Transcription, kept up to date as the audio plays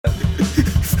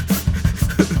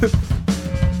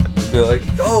Be like,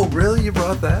 oh, really? You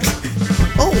brought that?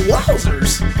 Oh,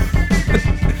 wowzers!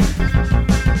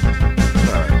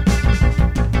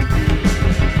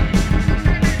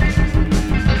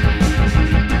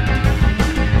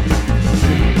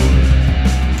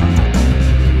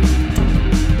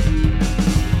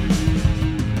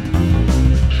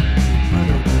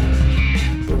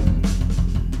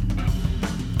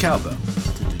 Cowbell.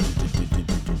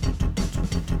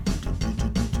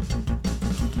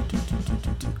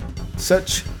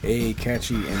 Such a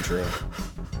catchy intro.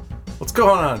 What's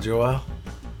going on, Joel?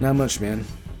 Not much, man.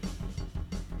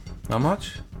 Not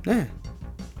much? Yeah.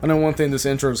 I know one thing, this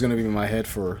intro is going to be in my head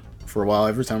for a while.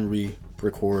 Every time we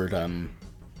record,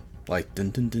 like,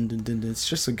 dun dun dun dun dun dun. It's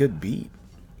just a good beat.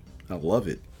 I love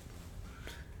it.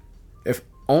 If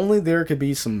only there could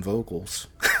be some vocals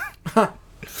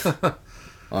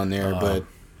on there, but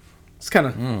it's kind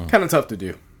of tough to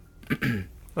do.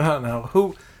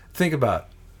 Now, think about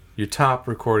your top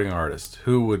recording artist.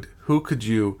 Who could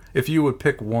you, if you would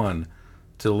pick one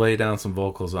to lay down some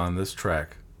vocals on this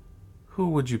track, who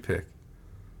would you pick?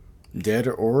 Dead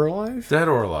or alive? Dead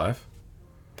or alive?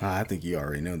 I think you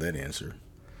already know that answer.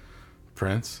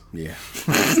 Prince? Yeah.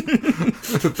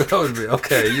 That would be,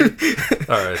 okay.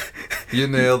 All right. You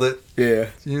nailed it. Yeah.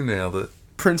 You nailed it.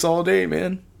 Prince all day,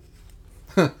 man.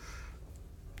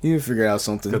 You figure out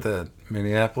something. Got that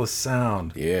Minneapolis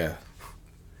sound. Yeah.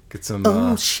 Get some.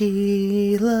 Oh,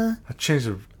 Sheila. I changed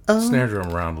the snare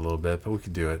drum around a little bit, but we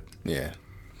could do it. Yeah.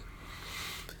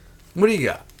 What do you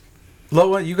got?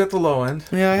 Low end. You got the low end.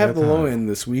 Yeah, I have the low end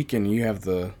this week, and you have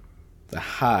the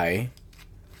high.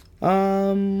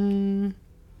 You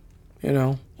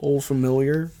know, old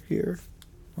familiar here.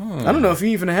 I don't know if you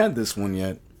even had this one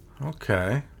yet.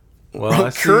 Okay. Well,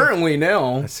 currently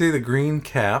now. I see the green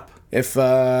cap. If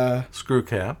screw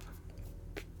cap.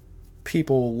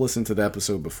 People listen to the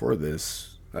episode before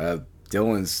this,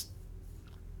 Dylan's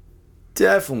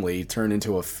definitely turned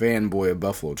into a fanboy of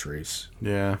Buffalo Trace.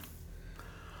 Yeah.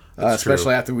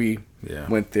 Especially after we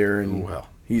went there, and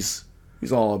he's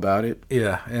all about it.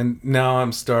 Yeah, and now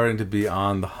I'm starting to be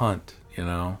on the hunt,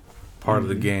 part of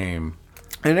the game.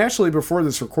 And actually, before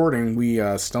this recording, we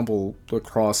stumbled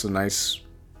across a nice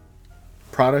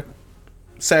product,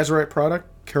 Sazerac product,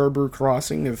 Caribou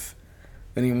Crossing, if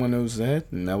anyone knows that.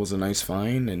 And that was a nice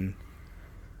find, and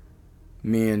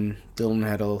me and Dylan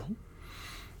had a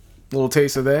little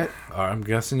taste of that. I'm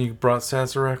guessing you brought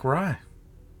Sazerac rye.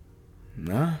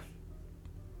 Nah.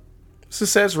 It's a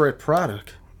Sazerac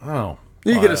product. Oh.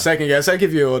 You get a second guess. I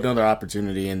give you another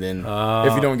opportunity, and then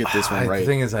if you don't get this one right. The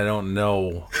thing is, I don't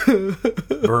know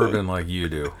bourbon like you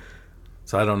do.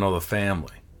 So I don't know the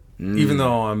family. Even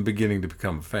though I'm beginning to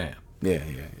become a fan. Yeah.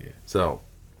 So,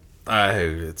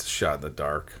 it's a shot in the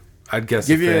dark. I'd guess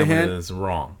give the you family a hint. is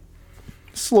wrong.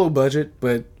 Slow budget,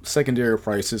 but secondary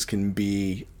prices can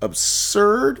be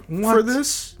absurd for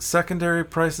this. Secondary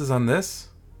prices on this?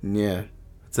 Yeah.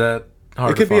 Is that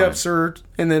hard It could to be find? absurd,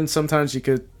 and then sometimes you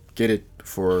could get it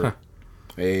for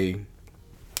a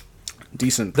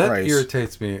decent price. That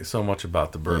irritates me so much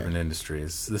about the bourbon industry,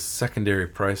 is this secondary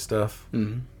price stuff.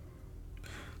 Mm-hmm.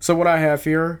 So what I have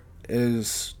here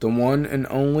is the one and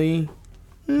only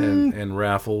and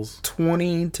raffles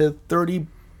 $20 to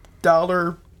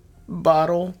 $30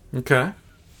 bottle. Okay.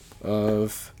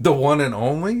 Of the one and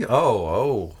only?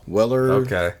 Oh.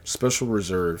 Weller Special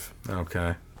Reserve.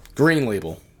 Okay. Green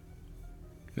label.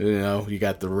 You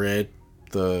got the red,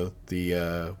 the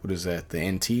what is that? The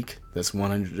antique. That's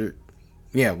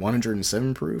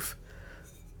 107 proof.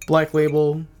 Black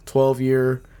label,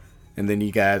 12-year, and then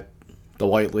you got the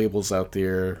white labels out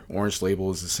there. Orange label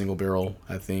is a single barrel,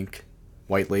 I think.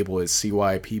 White label is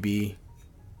CYPB.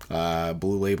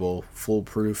 Blue label, full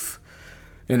proof.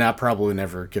 And I'll probably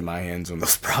never get my hands on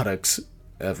those products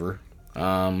ever.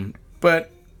 But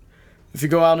if you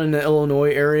go out in the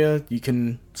Illinois area, you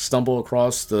can stumble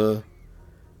across the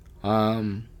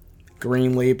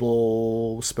green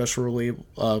label special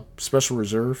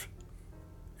reserve.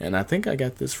 And I think I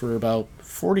got this for about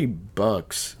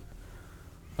 $40,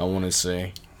 I want to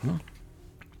say.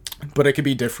 But it could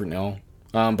be different now.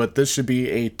 But this should be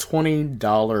a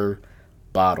 $20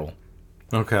 bottle.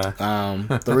 Okay.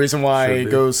 The reason why it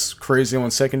goes crazy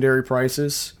on secondary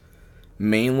prices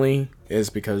mainly is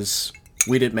because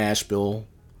wheated mash bill,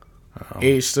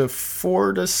 aged to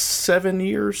 4 to 7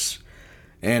 years.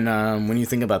 And when you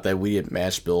think about that wheated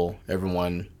mash bill,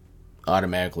 everyone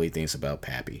automatically thinks about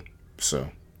Pappy. So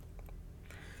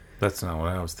that's not what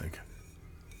I was thinking.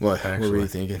 What were you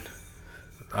thinking?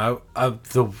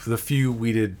 The few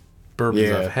wheated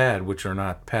bourbons I've had, which are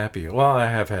not Pappy. Well, I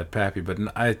have had Pappy, but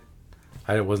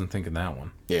I wasn't thinking that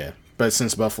one. Yeah, but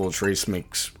since Buffalo Trace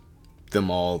makes them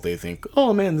all, they think,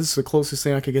 oh man, this is the closest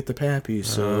thing I could get to Pappy.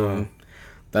 So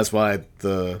that's why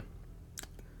the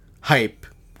hype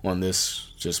on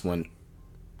this just went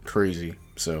crazy.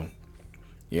 So,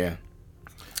 yeah.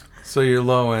 So your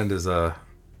low end is a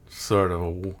sort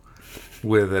of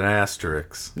with an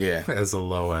asterisk. Yeah. As a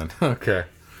low end. Okay.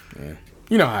 Yeah.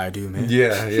 You know how I do, man.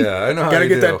 Yeah, I know how gotta you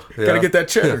get do. That, Gotta get that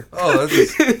cheddar. Oh,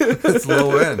 that's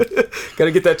low end.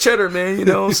 Gotta get that cheddar, man. You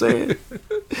know what I'm saying?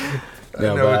 I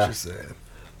know what you're saying.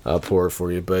 I'll pour it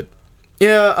for you. But,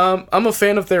 yeah, I'm a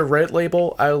fan of their red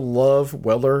label. I love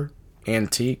Weller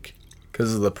Antique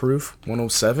because of the proof,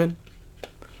 107.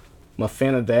 I'm a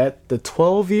fan of that. The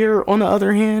 12-year, on the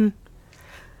other hand,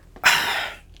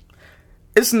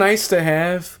 it's nice to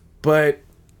have, but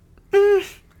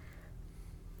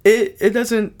it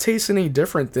doesn't taste any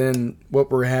different than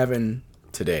what we're having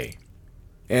today.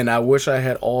 And I wish I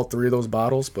had all three of those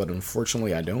bottles, but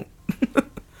unfortunately I don't.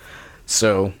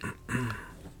 So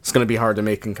it's going to be hard to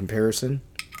make in comparison.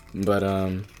 But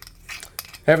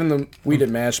having the weeded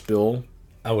mash bill,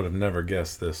 I would have never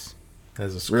guessed this.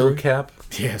 Has a screw cap?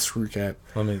 Yeah, screw cap.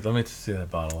 Let me see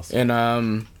that bottle. And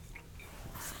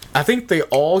I think they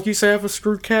all used to have a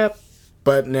screw cap,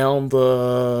 but now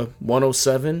the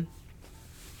 107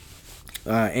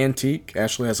 Antique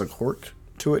actually has a cork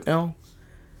to it now.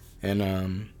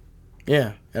 And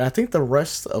yeah, and I think the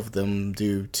rest of them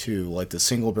do too, like the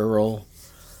single barrel,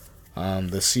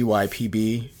 the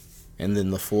CYPB, and then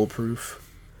the foolproof.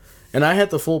 And I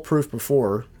had the foolproof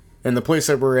before, and the place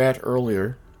that we're at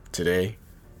earlier today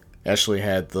actually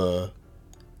had the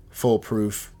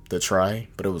foolproof, the try,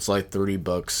 but it was like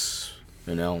 $30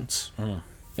 an ounce.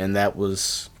 And that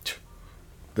was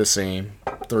the same,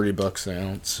 $30 an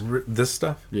ounce. This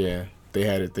stuff? Yeah, they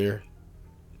had it there.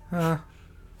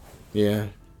 Yeah.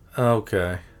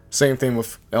 Okay. Same thing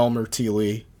with Elmer T.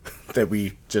 Lee that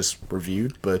we just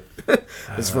reviewed, but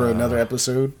it's for another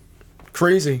episode.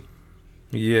 Crazy.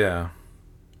 Yeah.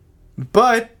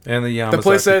 But and the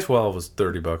Yamazaki 12 was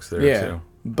 $30 there too.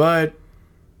 But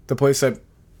the place that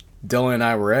Dylan and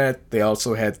I were at, they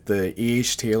also had the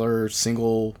E.H. Taylor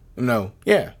the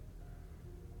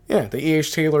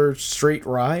E.H. Taylor straight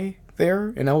rye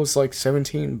there, and that was like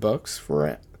 $17 for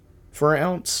an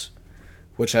ounce,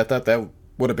 which I thought that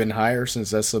would have been higher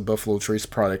since that's a Buffalo Trace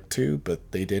product too,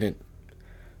 but they didn't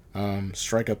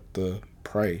strike up the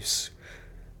price.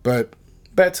 But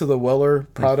back to the Weller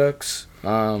products.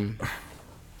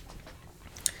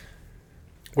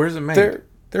 Where's it made? They're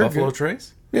Buffalo good.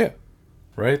 Trace? Yeah.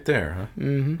 Right there, huh?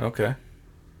 Mm-hmm. Okay.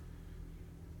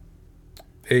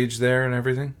 Age there and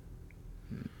everything?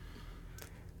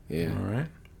 Yeah. All right.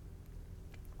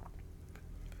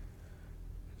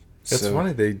 It's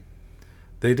funny, they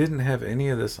didn't have any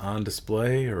of this on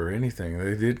display or anything.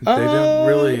 They didn't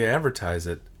really advertise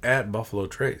it at Buffalo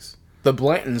Trace. The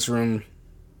Blanton's room.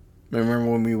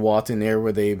 Remember when we walked in there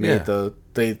where they made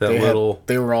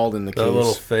they were all in the case. The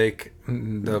little fake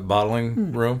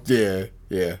bottling room? Yeah,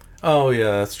 yeah. Oh,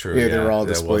 yeah, that's true. Yeah, they were all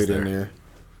displayed in there.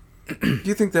 Do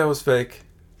you think that was fake?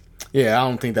 Yeah, I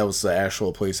don't think that was the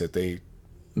actual place that they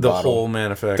whole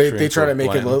manufacturing. They try to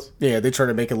make Blanton's. it look. Yeah, they try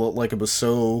to make it look like it was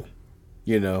so,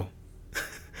 yeah,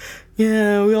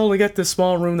 we only got this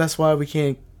small room. That's why we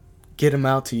can't get them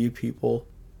out to you people.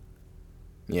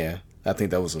 Yeah, I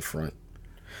think that was a front.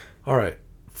 All right.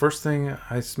 First thing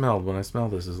I smelled when I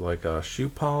smelled this is like a shoe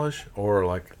polish or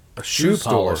like a shoe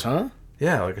store. Polish, huh?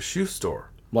 Yeah, like a shoe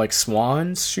store. Like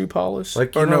Swan's shoe polish?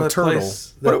 Like, you know that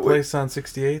place, place on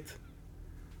 68th?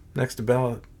 Next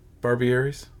to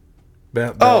Barbieri's?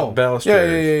 Balustrades.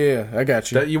 Yeah. I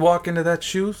got you. That you walk into that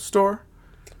shoe store?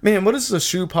 Man, what is the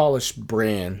shoe polish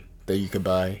brand that you could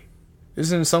buy?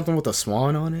 Isn't it something with a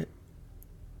swan on it?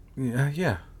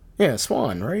 Yeah. Yeah,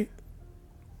 swan, right?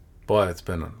 Boy, it's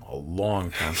been a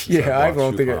long time since I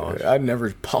don't think I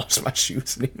never polish my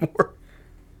shoes anymore.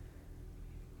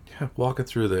 Yeah, walking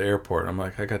through the airport, I'm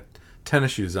like, I got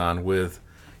tennis shoes on with,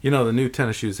 the new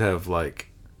tennis shoes have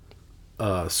like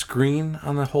a screen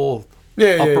on the whole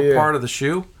upper part of the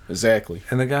shoe. Exactly.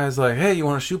 And the guy's like, hey, you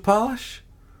want a shoe polish?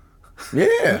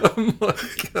 Yeah. I'm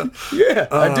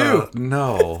like, I do.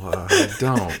 No, I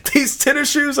don't. These tennis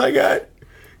shoes I got,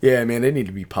 yeah, man, they need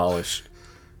to be polished.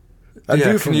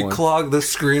 Can you clog this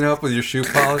screen up with your shoe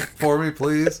polish for me,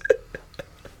 please?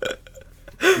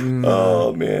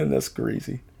 Oh, man, that's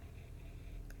crazy.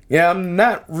 Yeah, I'm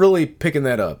not really picking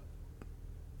that up.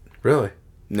 Really?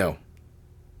 No.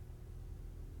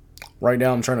 Right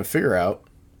now, I'm trying to figure out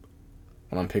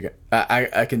what I'm picking.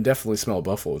 I can definitely smell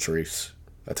Buffalo Trace.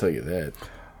 I tell you that.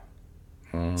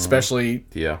 Especially,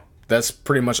 yeah. That's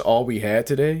pretty much all we had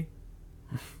today.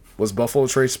 was Buffalo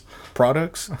Trace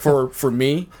products for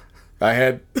me. I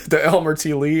had the Elmer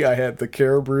T. Lee, I had the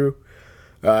Caribou,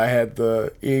 I had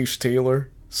the E.H. Taylor,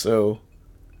 so,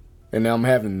 and now I'm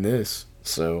having this,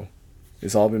 so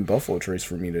it's all been Buffalo Trace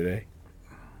for me today.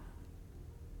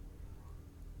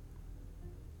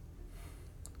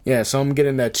 Yeah, so I'm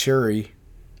getting that cherry,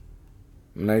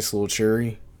 nice little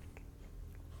cherry.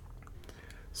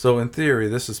 So in theory,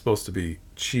 this is supposed to be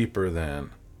cheaper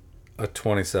than a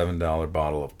 $27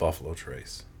 bottle of Buffalo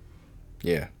Trace.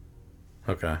 Yeah.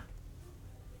 Okay.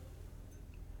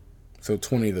 So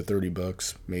 $20 to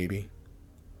 $30, maybe.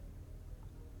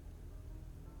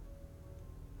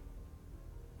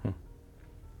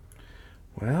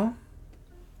 Well,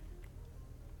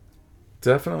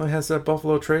 definitely has that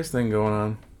Buffalo Trace thing going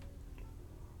on.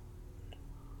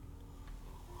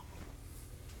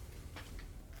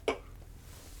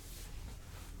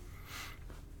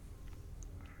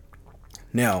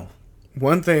 Now,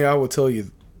 one thing I will tell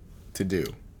you to do.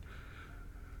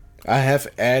 I have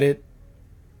added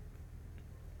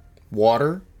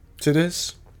water to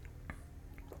this.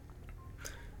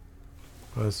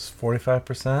 Was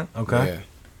 45%? Okay. Yeah.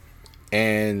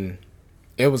 And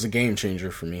it was a game changer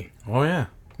for me. Oh, yeah.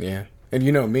 Yeah. And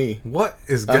you know me. What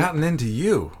has gotten into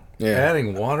you? Yeah.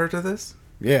 Adding water to this?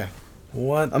 Yeah.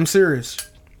 What? I'm serious.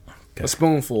 Okay. A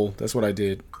spoonful. That's what I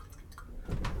did.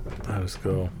 That was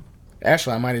cool.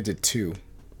 Actually, I might have did 2.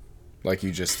 Like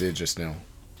you just did just now.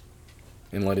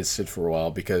 And let it sit for a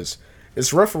while because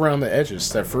it's rough around the edges.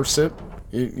 That first sip.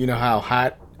 You know how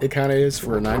hot it kind of is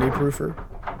for a 90 proofer?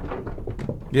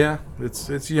 Yeah.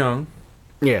 It's young.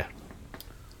 Yeah.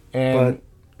 And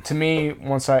to me,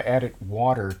 once I added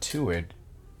water to it,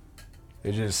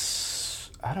 it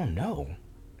just, I don't know.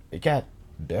 It got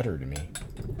better to me.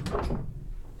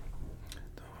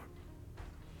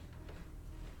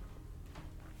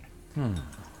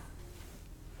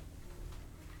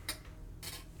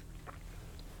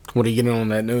 What are you getting on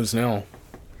that nose now?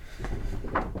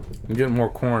 I'm getting more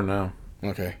corn now.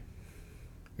 Okay.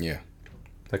 Yeah.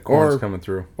 That corn's coming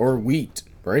through. Or wheat,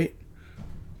 right?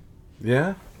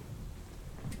 Yeah.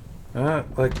 Well,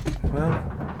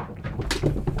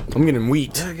 I'm getting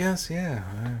wheat. yeah, I guess, yeah.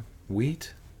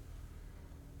 Wheat?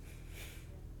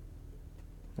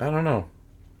 I don't know.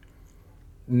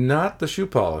 Not the shoe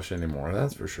polish anymore,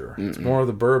 that's for sure. It's more of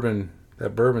the bourbon.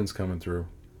 That bourbon's coming through.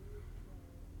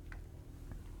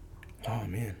 Oh,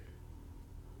 man.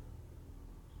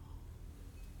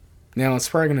 Now, it's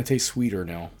probably going to taste sweeter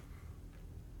now.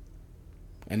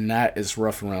 And not as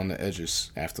rough around the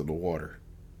edges after the water.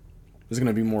 It's going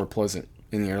to be more pleasant.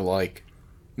 And you're like,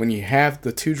 when you have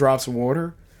the 2 drops of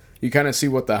water, you kind of see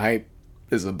what the hype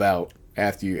is about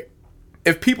after you.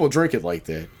 If people drink it like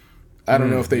that, I don't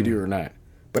know if they do or not.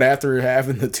 But after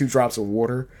having the 2 drops of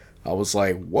water, I was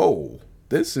like, whoa,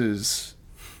 this is.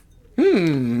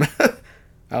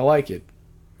 I like it.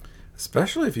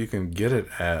 Especially if you can get it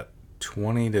at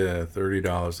 $20 to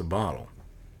 $30 a bottle.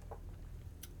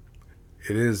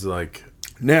 It is like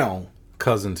Now,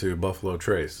 cousin to Buffalo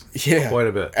Trace. yeah, Quite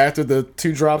a bit. After the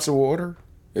 2 drops of water,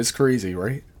 it's crazy,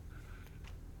 right?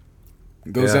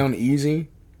 It goes down easy.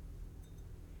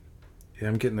 Yeah,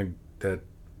 I'm getting that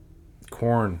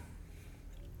corn.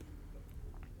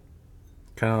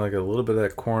 Kind of like a little bit of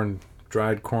that corn,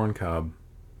 dried corn cob.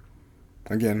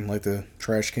 Again, like the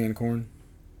trash can corn.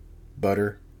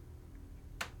 Butter.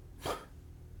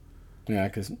 Yeah,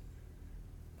 because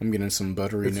I'm getting some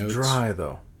buttery It's notes. dry,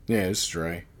 though. Yeah, it's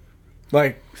dry.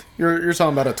 Like, you're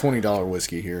talking about a $20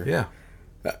 whiskey here. Yeah.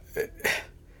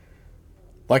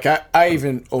 Like, I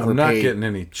even overpaid. I'm not getting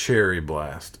any cherry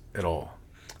blast at all.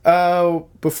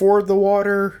 Before the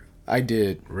water, I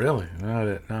did. Really?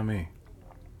 Not me.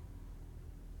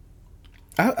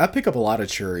 I pick up a lot of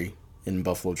cherry in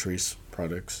Buffalo Trace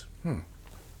products.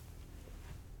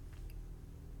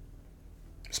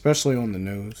 Especially on the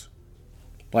nose.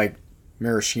 Like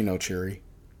maraschino cherry.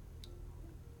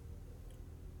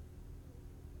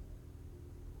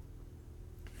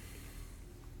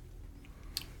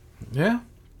 Yeah.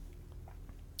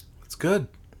 It's good.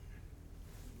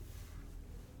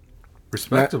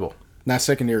 Respectable. Not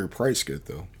secondary price good,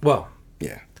 though. Well,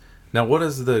 Yeah. now what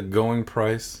is the going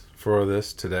price for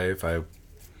this today if I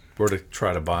were to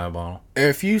try to buy a bottle?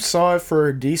 If you saw it for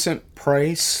a decent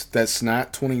price that's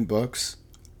not $20,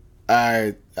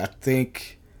 I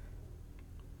think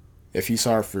if you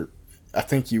saw it for, I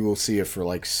think you will see it for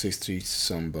like 60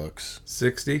 some bucks.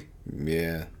 60?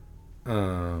 Yeah.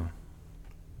 Uh,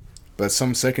 But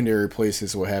some secondary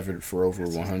places will have it for over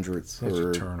 100 such a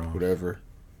or turn-off. whatever.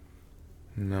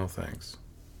 no thanks.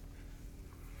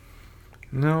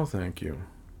 No, thank you.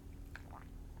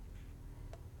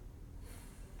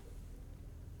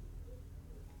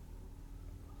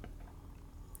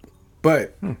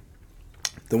 But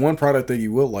the one product that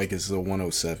you will like is the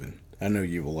 107. I know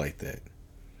you will like that.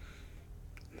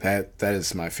 That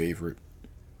is my favorite.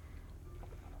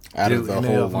 Out of the any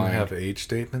whole of them line. have age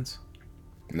statements?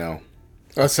 No.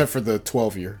 Except for the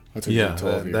 12 year. Yeah,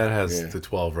 that has the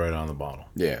 12 right on the bottle.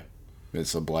 Yeah.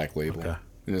 It's a black label. Okay.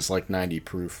 And it's like 90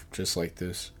 proof, just like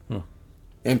this.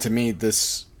 And to me,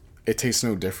 it tastes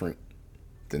no different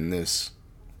than this.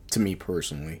 To me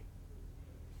personally.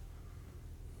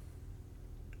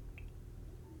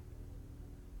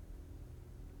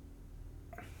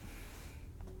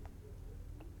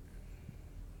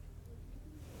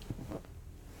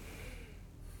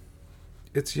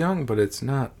 It's young, but it's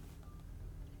not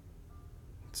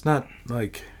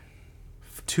like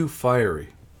too fiery.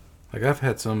 Like I've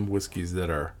had some whiskeys that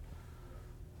are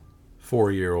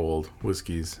 4-year-old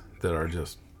whiskeys that are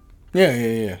just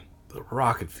Yeah. the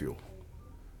rocket fuel.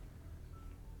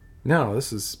 No,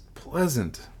 this is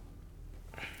pleasant.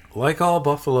 Like all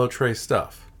Buffalo Trace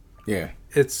stuff. Yeah.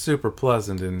 It's super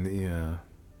pleasant and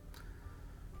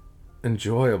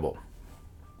enjoyable.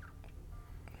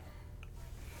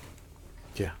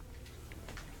 Yeah.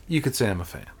 You could say I'm a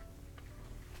fan.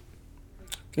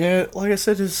 Yeah, like I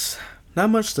said, there's not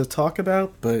much to talk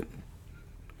about, but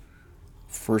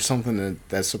for something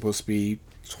that's supposed to be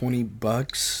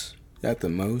 $20 at the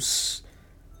most,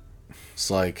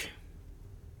 it's like...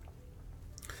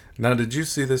 Now, did you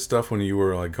see this stuff when you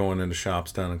were like going into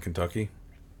shops down in Kentucky?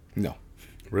 No.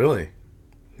 Really?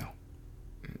 No.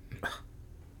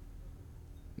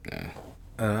 And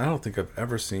I don't think I've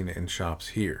ever seen it in shops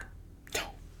here.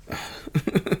 No.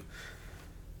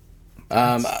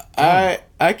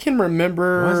 I can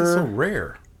remember... Why is it so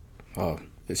rare? Oh,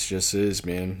 it just is,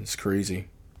 man. It's crazy.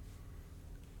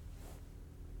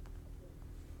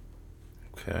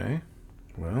 Okay.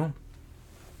 Well,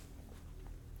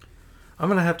 I'm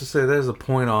going to have to say there's a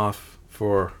point off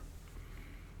for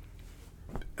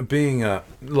being a...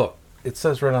 Look, it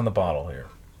says right on the bottle here.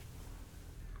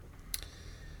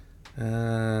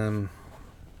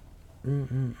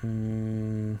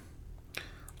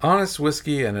 Honest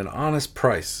whiskey and an honest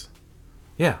price.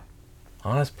 Yeah.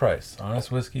 Honest price.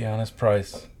 Honest whiskey, honest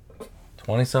price.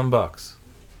 20-some bucks.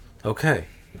 Okay.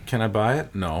 Can I buy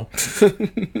it? No.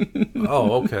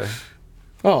 Oh, okay.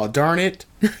 Oh, darn it.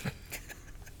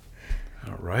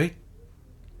 All right.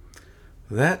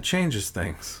 That changes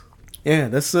things. Yeah,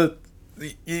 that's the...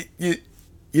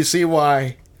 You see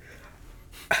why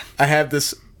I have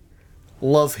this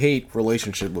love-hate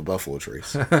relationship with Buffalo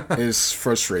Trace. It's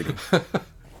frustrating.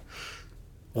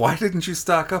 Why didn't you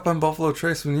stock up on Buffalo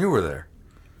Trace when you were there?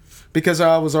 Because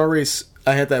I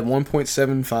had that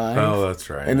 1.75. Oh, that's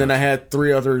right. And then I had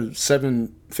 3 other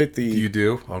 750 You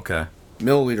do? Okay.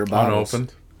 milliliter bottles.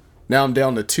 Unopened? Now I'm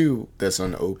down to 2 that's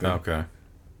unopened. Okay.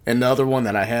 And the other one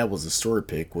that I had was a store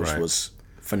pick, which Right. was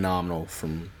phenomenal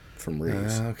from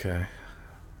Reeves. Okay.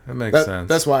 That makes sense.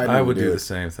 That's why I would do it. the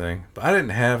same thing. But I didn't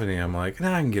have any. I'm like,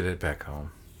 I can get it back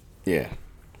home. Yeah.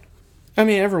 I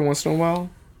mean, every once in a while,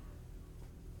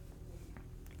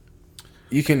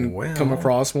 you can come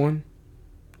across one.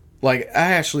 Like,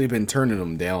 I actually been turning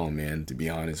them down, man, to be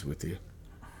honest with you.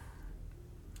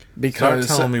 Because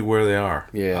Start telling me where they are.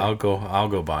 Yeah. I'll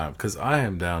go buy them because I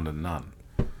am down to none.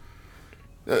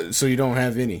 So you don't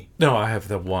have any? No, I have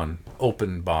the one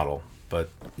open bottle, but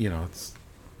it's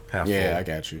half full. Yeah, I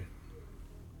got you.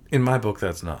 In my book,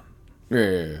 that's none.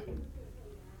 Yeah.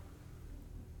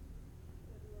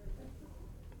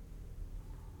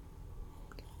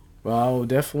 Well, I will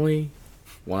definitely,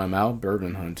 when I'm out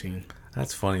bourbon hunting.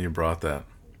 That's funny you brought that.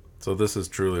 So this has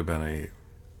truly been a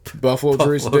Buffalo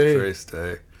Trace Day. Trace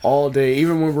Day. All day.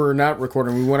 Even when we were not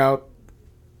recording, we went out.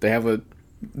 They have a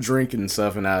drink and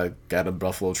stuff, and I got a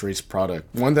Buffalo Trace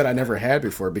product. One that I never had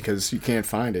before because you can't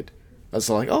find it. I was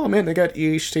like, oh man, they got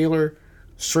E.H. Taylor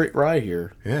straight rye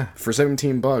here. Yeah. For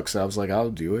 $17. I was like, I'll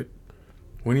do it.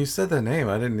 When you said that name,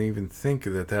 I didn't even think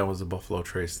that was a Buffalo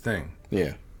Trace thing.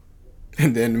 Yeah.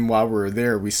 And then while we were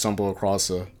there, we stumbled across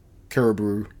a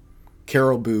Caribou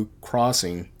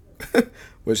Crossing,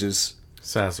 which is...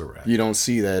 Sazerac. You don't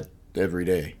see that every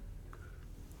day.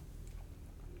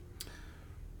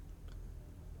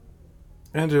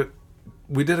 And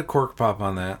we did a cork pop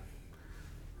on that.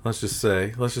 Let's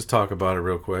just talk about it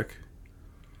real quick.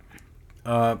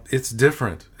 It's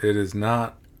different. It is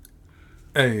not...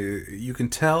 you can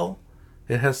tell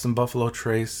it has some Buffalo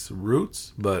Trace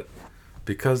roots, but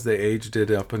because they aged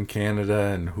it up in Canada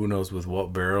and who knows with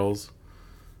what barrels,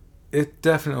 it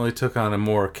definitely took on a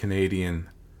more Canadian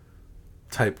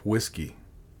type whiskey.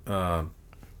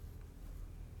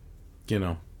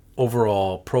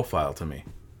 Overall profile to me.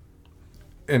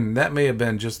 and that may have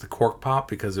been just the cork pop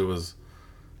because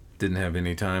didn't have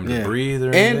any time to breathe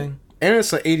or anything. And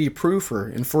it's an 80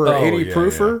 proofer, and for an 80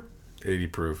 proofer, 80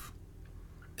 proof,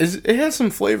 it has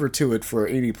some flavor to it for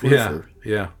an 80 proofer.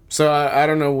 Yeah. So I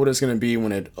don't know what it's going to be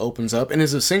when it opens up, and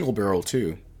it's a single barrel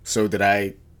too. So did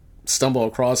I stumble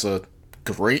across a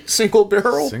great single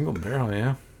barrel? Single barrel,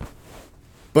 yeah.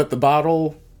 But the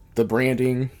bottle, the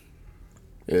branding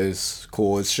is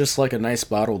cool. It's just like a nice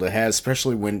bottle to have,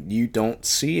 especially when you don't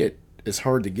see it. It's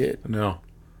hard to get. No.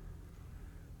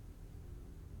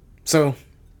 So,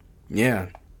 yeah.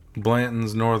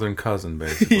 Blanton's northern cousin,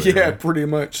 basically. Yeah, right? pretty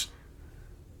much.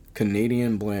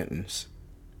 Canadian Blanton's.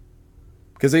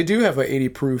 Because they do have an 80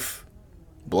 proof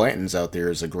Blanton's out there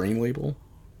as a green label.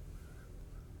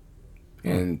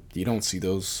 And you don't see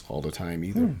those all the time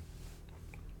either.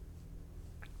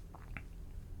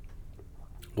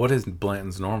 What is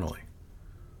Blanton's normally?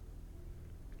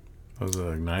 Was it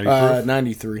like 90 proof?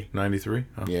 93. 93?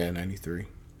 Oh. Yeah, 93.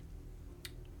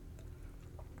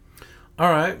 All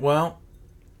right, well,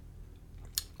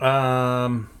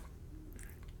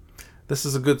 this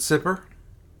is a good sipper.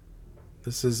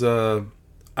 This is I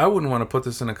wouldn't want to put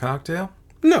this in a cocktail.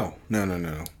 No.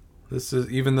 This is,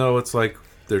 even though it's like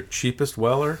their cheapest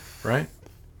Weller, right?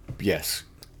 Yes.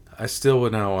 I still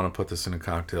would not want to put this in a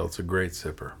cocktail. It's a great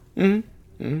sipper.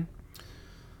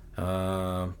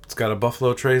 It's got a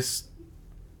Buffalo Trace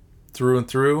through and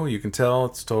through. You can tell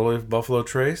it's totally Buffalo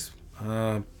Trace.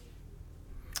 I'm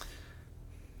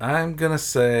going to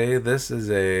say this is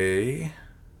a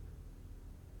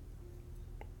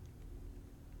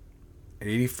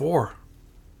 84.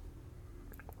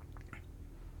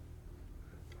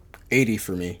 80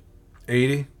 for me.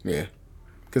 80? Yeah.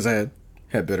 Because I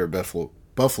had better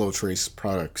Buffalo Trace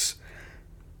products.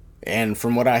 And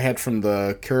from what I had from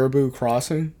the Caribou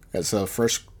Crossing, as a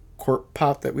fresh cork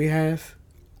pot that we have,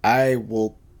 I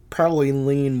will probably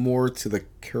lean more to the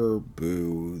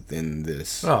Caribou than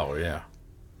this. Oh, yeah.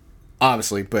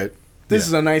 Obviously, but this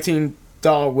is a $19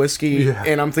 whiskey,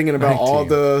 and I'm thinking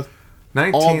about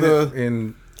 19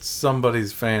 in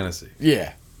somebody's fantasy.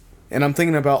 Yeah. And I'm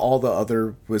thinking about all the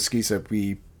other whiskeys that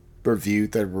we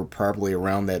reviewed that were probably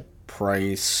around that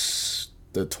price,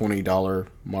 the $20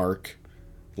 mark.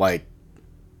 Like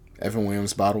Evan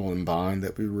Williams Bottle and Bond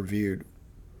that we reviewed,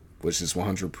 which is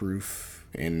 100 proof,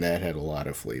 and that had a lot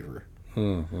of flavor.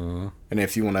 Mm-hmm. And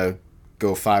if you want to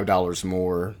go $5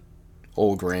 more,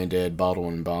 Old Granddad Bottle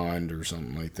and Bond or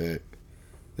something like that,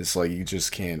 it's like you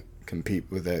just can't compete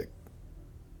with that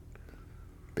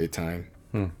big time.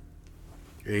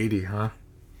 80, huh?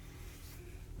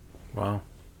 Wow.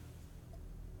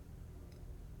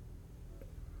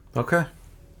 Okay.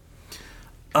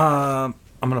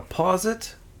 I'm going to pause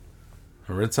it,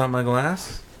 rinse out my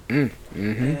glass, and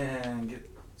get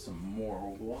some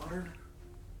more water,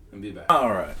 and be back.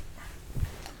 All right.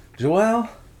 Joelle,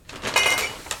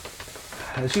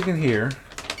 as you can hear,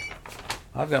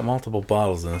 I've got multiple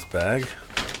bottles in this bag,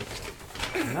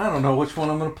 and I don't know which one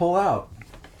I'm going to pull out.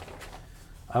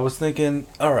 I was thinking,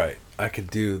 all right, I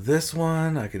could do this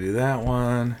one, I could do that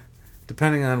one.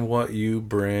 Depending on what you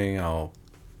bring, I'll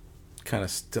kind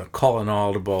of call an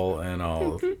audible, and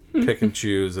I'll pick and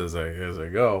choose as I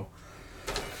go.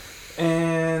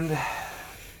 And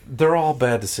they're all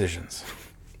bad decisions.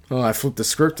 Oh, I flipped the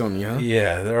script on you, huh?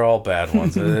 Yeah, they're all bad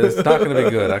ones. It's not going to be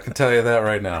good. I can tell you that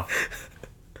right now.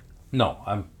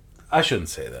 No, I shouldn't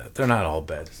say that. They're not all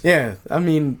bad decisions. Yeah, I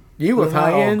mean, you with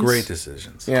high ends. All great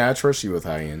decisions. Yeah, I trust you with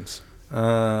high ends.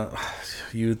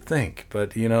 You'd think,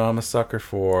 but I'm a sucker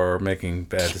for making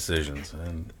bad decisions,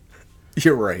 and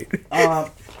you're right.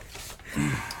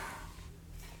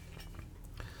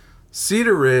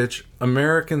 Cedar Ridge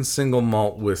American Single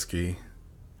Malt Whiskey,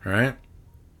 right?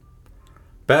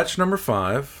 Batch number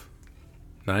 5,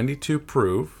 92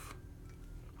 proof.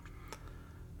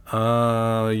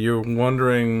 You're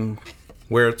wondering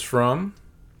where it's from?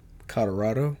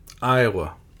 Colorado?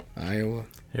 Iowa.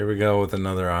 Here we go with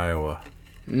another Iowa.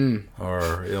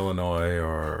 Or Illinois,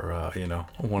 or,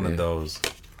 one of those.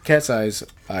 Cat's Eyes,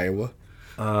 Iowa.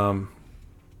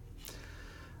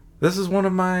 This is one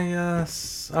of my,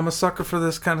 I'm a sucker for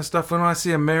this kind of stuff. When I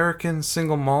see American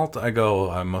single malt, I go,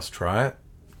 I must try it.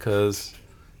 Because,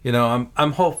 I'm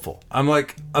hopeful. I'm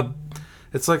like,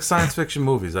 it's like science fiction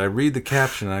movies. I read the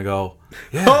caption and I go,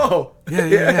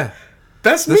 yeah.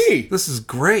 That's me. This is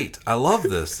great. I love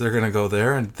this. They're going to go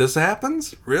there and this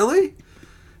happens? Really?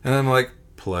 And I'm like,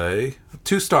 play.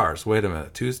 2 stars. Wait a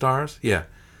minute. 2 stars? Yeah.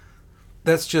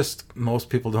 That's just,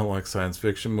 most people don't like science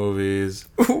fiction movies.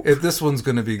 If this one's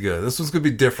going to be good. This one's going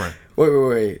to be different.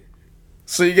 Wait.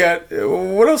 So you got,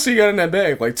 what else you got in that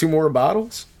bag? Like 2 more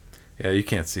bottles? Yeah, you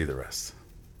can't see the rest.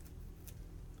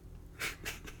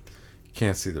 You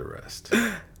can't see the rest.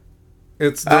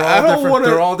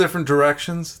 They're all different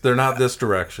directions. They're not this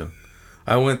direction.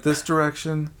 I went this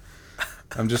direction.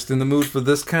 I'm just in the mood for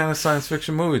this kind of science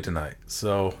fiction movie tonight.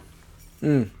 So,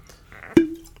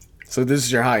 So this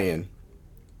is your high end.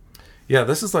 yeah,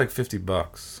 this is like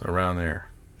 $50 around there,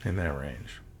 in that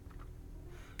range.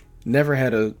 Never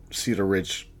had a Cedar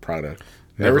Ridge product.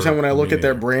 Never, Every time when I look me at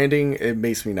their neither. branding, it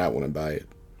makes me not want to buy it.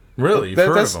 Really? You've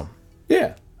heard of them?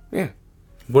 Yeah, yeah.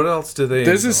 What else do they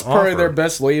This is offer? probably their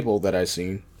best label that I've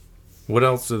seen. What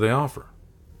else do they offer?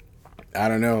 I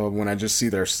don't know. When I just see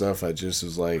their stuff, I just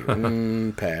was like,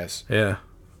 pass. Yeah.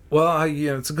 Well,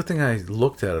 it's a good thing I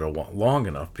looked at it long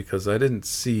enough because I didn't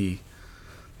see...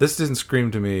 This didn't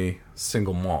scream to me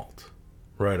single malt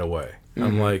right away.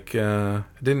 I'm like, it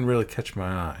didn't really catch my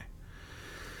eye.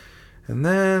 And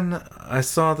then I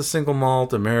saw the single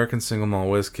malt, American single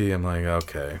malt whiskey. I'm like,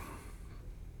 okay.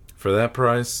 For that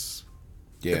price,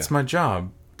 it's my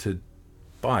job to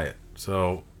buy it.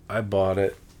 So I bought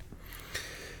it.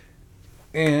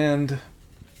 And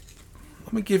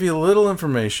let me give you a little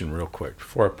information real quick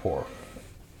before I pour.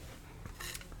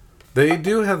 They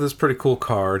do have this pretty cool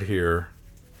card here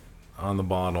on the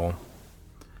bottle.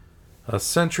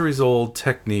 Centuries-old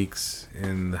techniques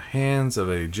in the hands of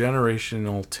a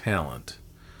generational talent.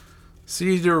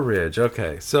 Cedar Ridge.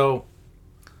 Okay, so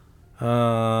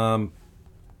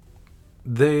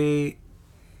they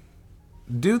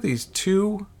do these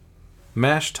 2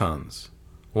 mash tuns.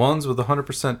 One's with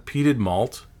 100% peated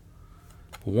malt.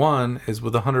 One is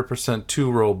with 100%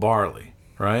 two-row barley,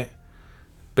 right?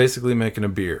 Basically making a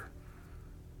beer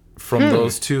from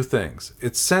those 2 things.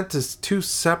 It's sent to 2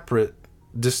 separate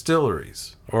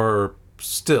distilleries or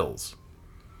stills.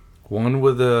 One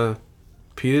with a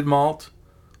peated malt,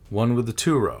 one with a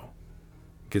two-row.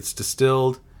 Gets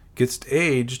distilled, gets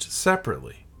aged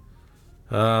separately.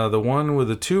 The one with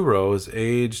the two-row is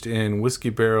aged in whiskey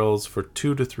barrels for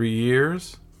 2 to 3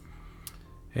 years.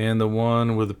 And the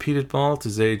one with the peated malt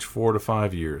is aged 4 to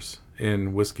 5 years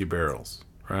in whiskey barrels,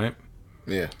 right?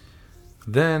 Yeah.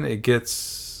 Then it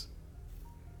gets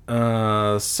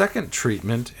second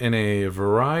treatment in a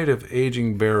variety of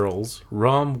aging barrels,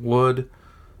 rum, wood,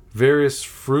 various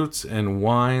fruits and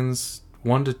wines,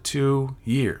 1 to 2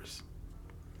 years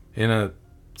in a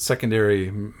secondary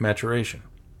maturation.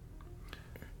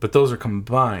 But those are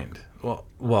combined.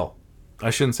 Well, I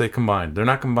shouldn't say combined. They're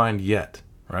not combined yet,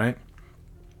 right?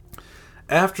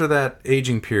 After that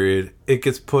aging period, it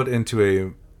gets put into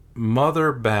a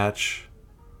mother batch.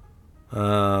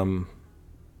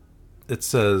 It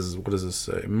says, what does this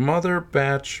say? Mother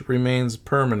batch remains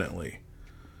permanently.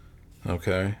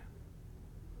 Okay.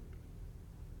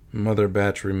 Mother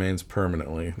batch remains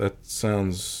permanently. That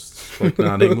sounds like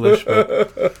not English,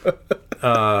 but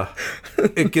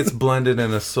it gets blended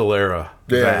in a Solera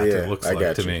vat. It looks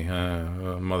like to me.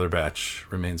 Mother batch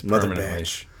remains permanently. Mother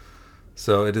batch.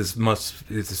 So it is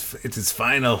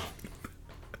final.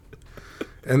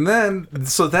 And then,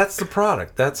 so that's the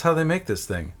product. That's how they make this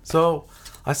thing. So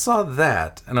I saw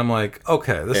that, and I'm like,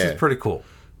 okay, this is pretty cool.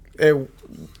 The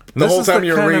whole time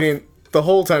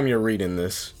you're reading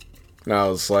this, and I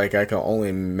was like, I can only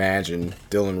imagine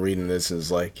Dylan reading this and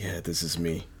is like, yeah, this is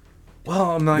me.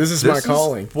 Well, I'm like, this is my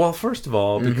calling. Well, first of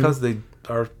all, because they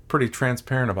are pretty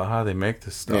transparent about how they make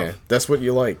this stuff. Yeah, that's what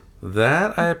you like.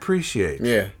 That I appreciate.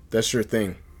 Yeah, that's your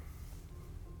thing.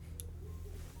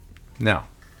 Now,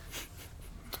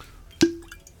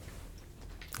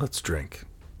 let's drink.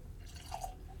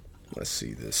 Let's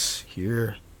see this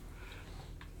here.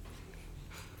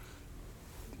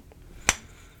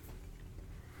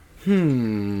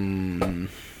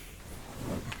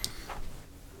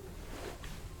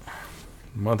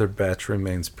 Mother batch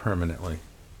remains permanently.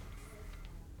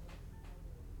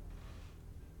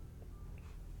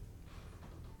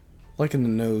 Liking the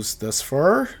nose thus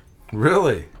far.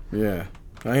 Really? Yeah,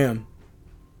 I am.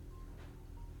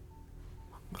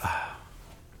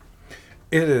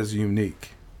 It is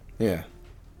unique. Yeah.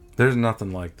 There's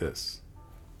nothing like this.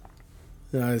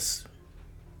 Nice.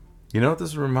 You know what this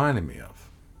is reminding me of?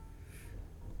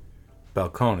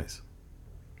 Balcones.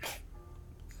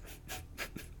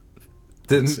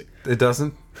 It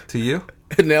doesn't? To you?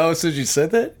 Now since you said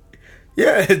that?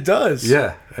 Yeah, it does.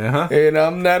 Yeah. Uh-huh. And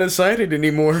I'm not excited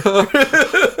anymore.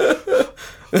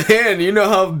 Man, you know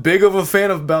how big of a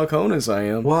fan of Balcones I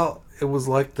am. Well, it was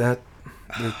like that.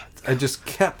 I just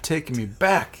kept taking me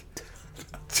back.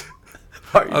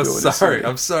 I'm sorry.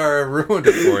 I'm sorry I ruined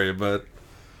it for you, but...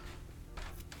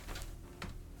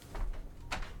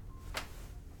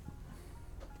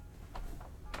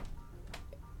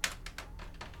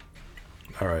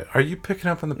 All right. Are you picking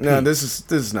up on the peat? No, this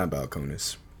is not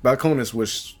Balcones. Balcones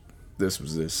wish this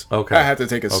was this. Okay. I had to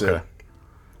take a sip.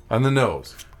 On the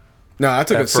nose. No, I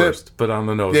took At a sip. first, but on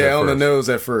the nose. Yeah, on the nose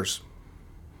at first.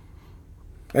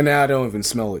 And now I don't even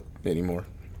smell it anymore.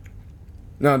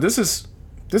 No, this is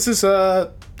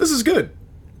good.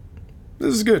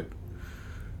 This is good.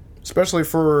 Especially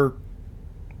for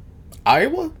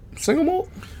Iowa single malt.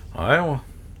 Iowa.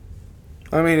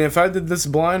 I mean, if I did this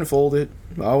blindfolded,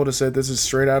 I would have said this is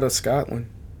straight out of Scotland.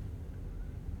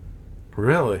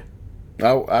 Really?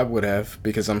 I would have,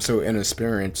 because I'm so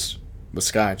inexperienced with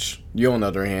Scotch. You, on the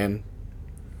other hand,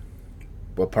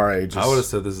 will probably just... I would have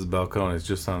said this is Balcones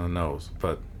just on the nose,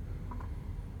 but...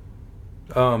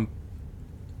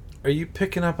 Are you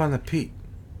picking up on the peat?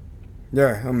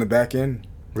 Yeah, on the back end.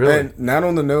 Really? And not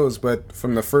on the nose, but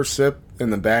from the first sip in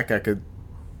the back, I could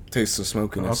taste the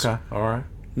smokiness. Okay, alright.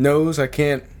 Nose, I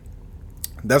can't...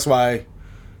 That's why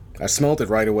I smelled it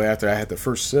right away after I had the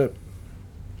first sip.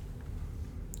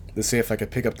 To see if I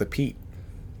could pick up the peat.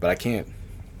 But I can't.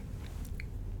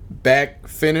 Back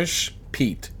finish,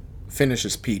 peat. Finish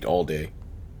is peat all day.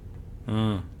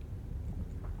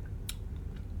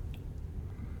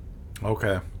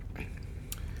 Okay.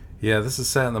 Yeah, this has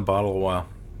sat in the bottle a while.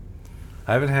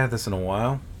 I haven't had this in a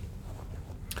while.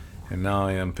 And now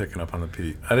I am picking up on the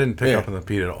peat. I didn't pick up on the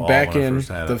peat at all back when I in, first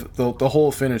had it. the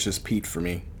whole finish is peat for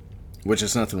me. Which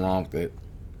is nothing wrong with it.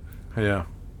 Yeah.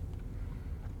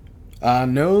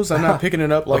 Nose, I'm not picking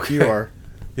it up like you are.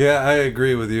 Yeah, I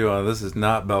agree with you. This is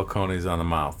not Balcones on the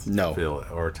mouth. No. Feel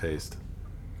or taste.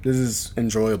 This is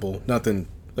enjoyable. Nothing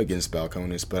against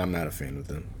Balcones, but I'm not a fan of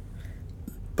them.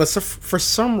 But so, for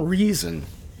some reason,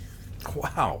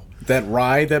 Wow. that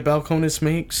rye that Balcones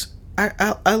makes,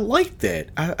 I like that.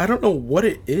 I don't know what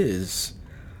it is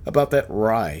about that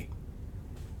rye.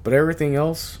 But everything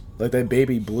else, like that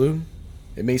baby blue,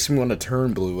 it makes me want to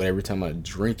turn blue every time I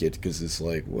drink it, because it's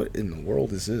like, what in the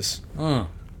world is this?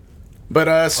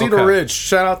 But Cedar Okay. Ridge,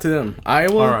 shout out to them.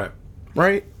 Iowa, All right.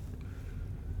 right?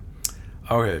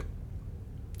 Okay.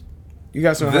 You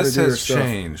guys know how to This do your has stuff.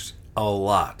 changed a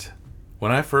lot.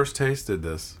 When I first tasted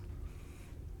this,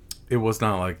 it was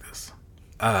not like this.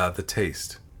 The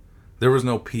taste. There was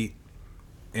no peat.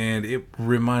 And it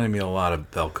reminded me a lot of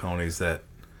Balcones, that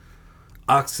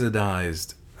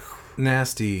oxidized,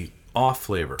 nasty off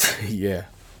flavor. Yeah.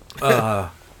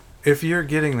 If you're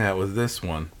getting that with this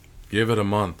one, give it a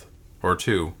month or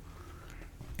two,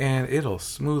 and it'll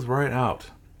smooth right out.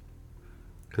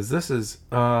 Because this is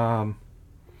And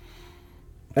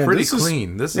pretty this is-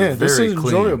 clean. This yeah, is this very is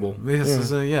clean. enjoyable. This Yeah. is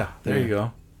there you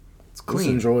go. It's It's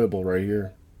clean. enjoyable right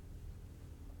here.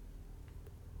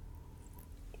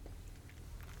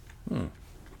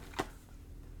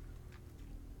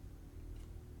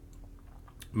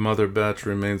 Mother batch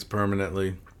remains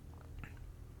permanently.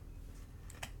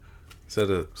 Is that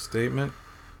a statement?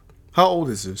 How old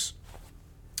is this?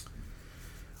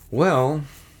 Well,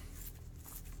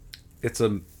 it's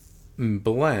a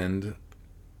blend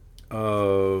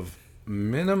of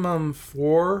minimum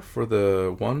 4 for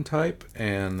the one type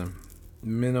and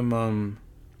minimum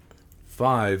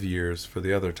 5 years for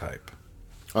the other type.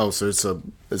 Oh, so it's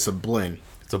a blend.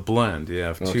 It's a blend, yeah,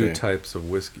 of two Okay. types of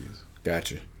whiskeys.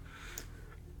 Gotcha.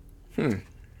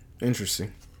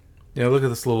 Interesting. Yeah, look at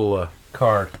this little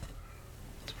card.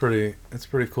 It's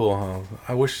pretty cool, huh?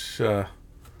 I wish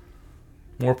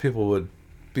more people would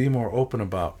be more open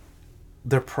about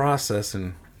their process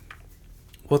and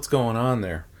what's going on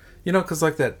there. You know, because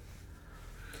like that,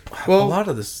 Well, a lot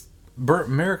of this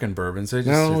American bourbons, they just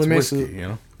No, it's it makes whiskey, it- you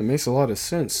know. It makes a lot of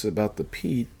sense about the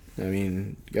peat. I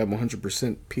mean, you got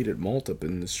 100% peated malt up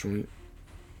in this joint.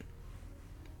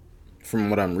 From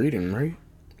what I'm reading, right?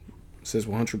 It says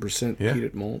 100% Yeah.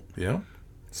 peated malt. Yeah.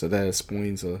 So that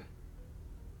explains a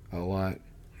lot.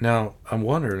 Now I'm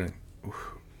wondering,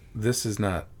 this is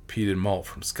not peated malt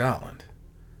from Scotland.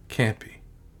 Can't be.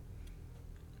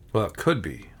 Well, it could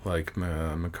be, like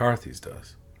McCarthy's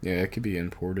does. Yeah, it could be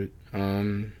imported.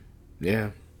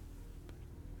 Yeah.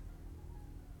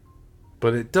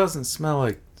 But it doesn't smell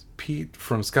like peat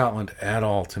from Scotland at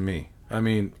all to me. I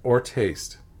mean, or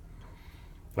taste.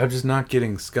 I'm just not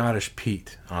getting Scottish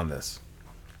peat on this.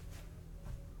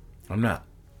 I'm not.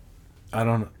 I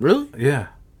don't. Really? Yeah.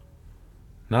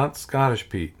 Not Scottish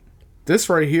peat. This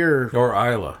right here. Or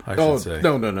Isla, I Oh, should say.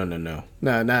 no. No,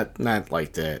 not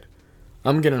like that.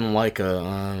 I'm getting like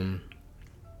a,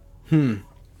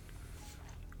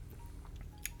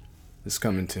 It's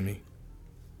coming to me.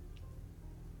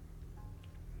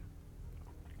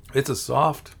 It's a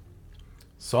soft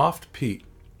peat.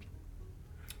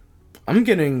 I'm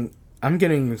getting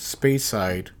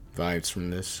Speyside vibes from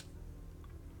this.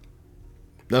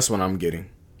 That's what I'm getting.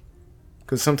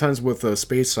 Because sometimes with a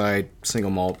Space Side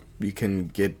single malt, you can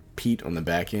get peat on the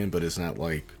back end, but it's not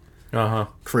like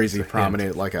crazy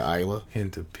prominent like an Isla.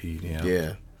 Hint of peat, yeah.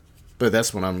 Yeah, but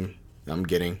that's what I'm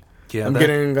getting. Yeah, I'm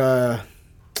getting.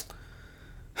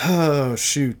 Oh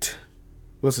shoot,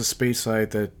 what's a Space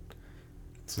Side that?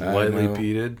 It's lightly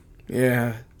peated.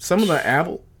 Yeah, some of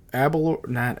the Abalor,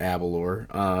 not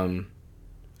Abalor.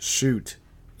 Shoot,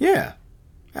 yeah,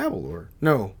 Abalor.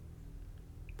 No,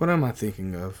 what am I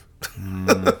thinking of?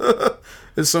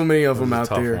 There's so many of them out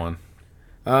tough there. One.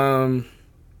 I'm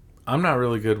not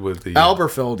really good with the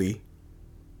Alberfeldy.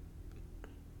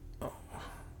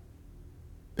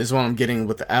 Is what I'm getting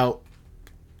without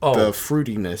the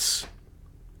fruitiness.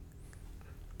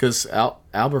 Because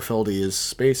Alberfeldy is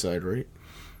Speyside, right?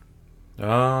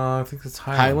 I think that's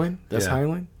Highland. Highland? That's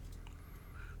Highland?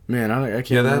 Man, I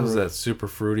can't remember. remember. Was that super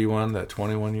fruity one, that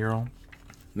 21-year-old?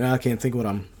 No, I can't think what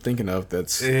I'm thinking of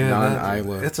that's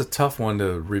non-Isla. It's a tough one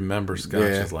to remember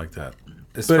scotches like that.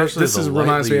 Especially but this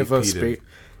reminds me of a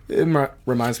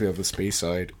reminds me of a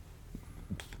Speyside.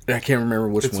 I can't remember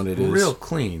which one it is. It's real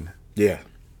clean. Yeah.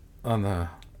 On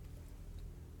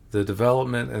the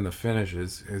development and the finish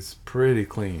is pretty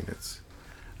clean.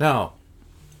 Now,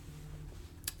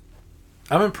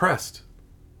 I'm impressed.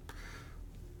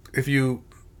 You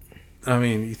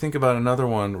think about another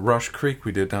one, Rush Creek,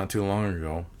 we did not too long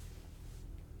ago.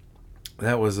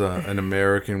 That was an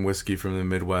American whiskey from the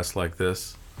Midwest like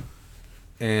this.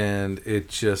 And it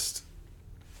just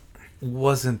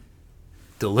wasn't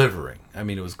delivering. I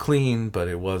mean, it was clean, but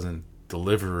it wasn't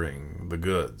delivering the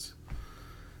goods.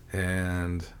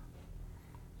 And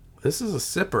this is a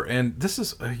sipper. And this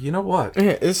is, you know what?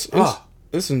 Yeah, it's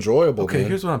enjoyable. Okay, man.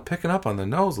 Here's what I'm picking up on the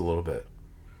nose a little bit.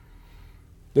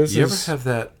 You ever have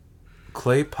that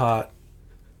clay pot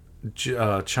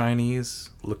Chinese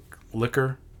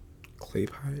liquor? Clay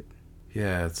pot?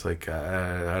 Yeah, it's like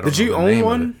I don't. Did know you the own name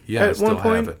one? Of it. Yeah, at I still one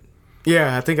point? have it.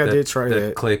 Yeah, I think I did try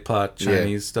that clay pot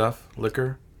Chinese stuff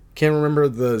liquor. Can't remember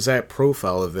the exact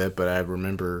profile of it, but I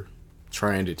remember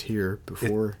trying it here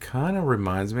before. It kind of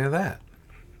reminds me of that.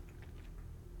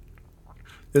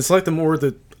 It's like the more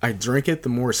that I drink it, the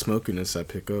more smokiness I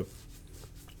pick up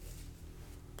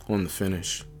on the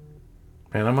finish.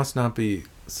 Man, I must not be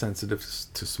sensitive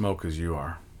to smoke as you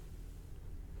are.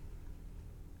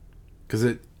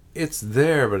 Because it's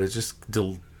there, but it just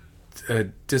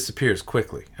disappears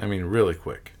quickly. I mean, really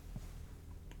quick.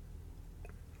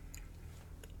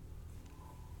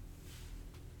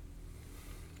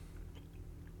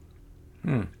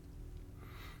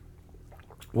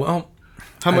 Well,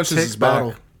 how much is this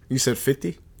bottle? You said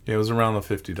 50? Yeah, it was around the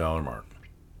 $50 mark.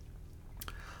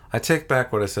 I take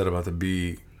back what I said about the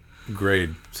B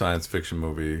grade science fiction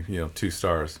movie, 2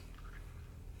 stars.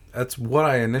 That's what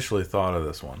I initially thought of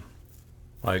this one.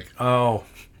 Like, I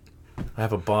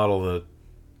have a bottle that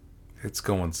it's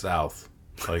going south.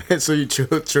 Like, so you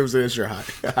chose it as your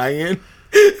high end?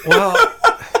 Well,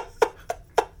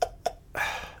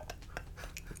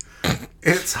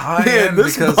 it's high end.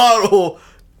 This bottle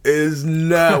is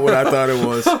not what I thought it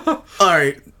was. All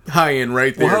right, high end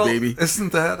right there, baby.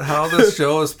 Isn't that how this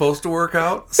show is supposed to work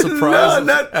out? Surprise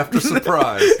after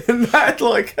surprise. Not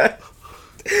like that.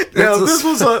 Now,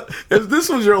 if this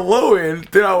was your low end,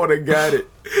 then I would have got it.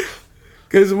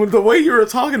 Because with the way you were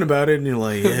talking about it, and you're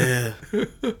like, yeah,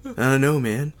 I don't know,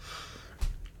 man.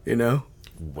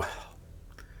 Wow.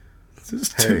 This is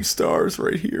 2 stars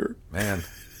right here. Man,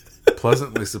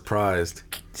 pleasantly surprised.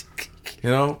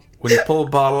 When you pull a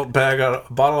bottle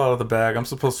out of the bag, I'm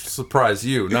supposed to surprise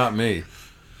you, not me.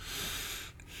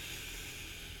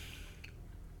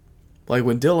 Like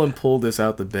when Dylan pulled this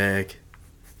out the bag,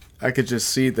 I could just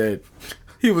see that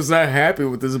he was not happy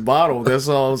with this bottle. That's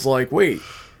all. I was like, wait,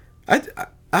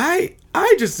 I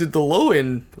just did the low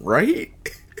end, right?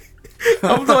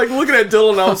 I was like looking at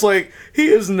Dylan, and I was like, he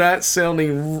is not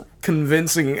sounding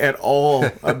convincing at all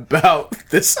about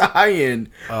this high end.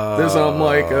 So I'm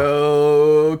like,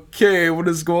 okay, what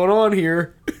is going on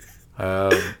here?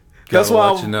 That's why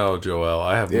I'll let you know, Joel.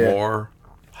 I have more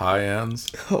high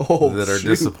ends that are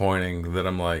disappointing. That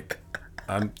I'm like,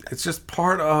 it's just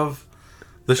part of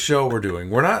the show we're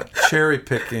doing. We're not cherry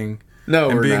picking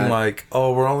and being like,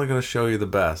 we're only going to show you the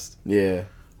best. Yeah.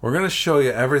 We're going to show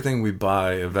you everything we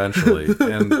buy eventually.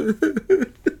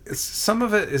 And some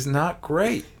of it is not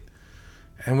great.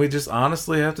 And we just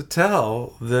honestly have to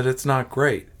tell that it's not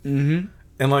great. Mm-hmm.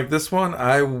 And like this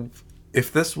one,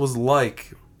 if this was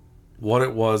like what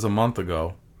it was a month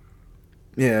ago,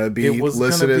 it'd be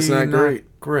listed as not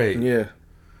great. Great. Yeah.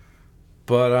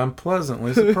 But I'm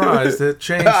pleasantly surprised it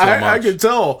changed so much. I could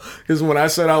tell. Because when I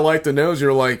said I like the nose,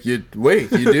 you're like,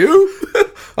 wait, you do?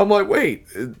 I'm like, wait,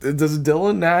 does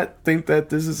Dylan not think that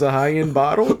this is a high-end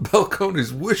bottle?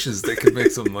 Balcones wishes they could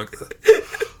make something like that.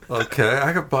 Okay,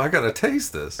 I gotta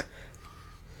taste this.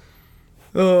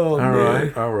 Oh,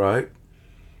 man. All right.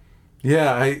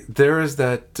 Yeah, there is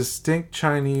that distinct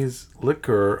Chinese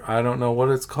liquor. I don't know what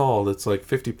it's called. It's like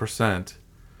 50%.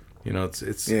 You know,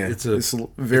 it's very it's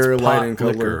light pot in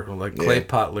color, liquor, like clay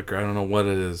pot liquor. I don't know what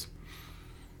it is,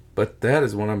 but that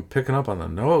is what I'm picking up on the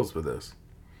nose with this.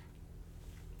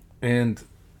 And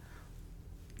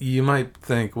you might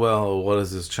think, well, what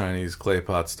is this Chinese clay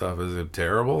pot stuff? Is it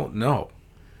terrible? No,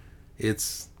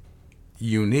 it's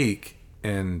unique,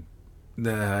 and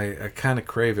I kind of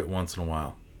crave it once in a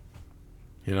while.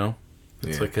 You know,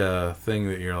 it's like a thing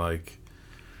that you're like.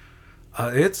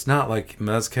 It's not like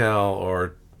mezcal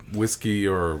or whiskey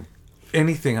or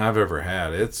anything I've ever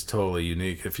had. It's totally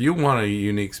unique. If you want a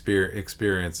unique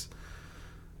experience,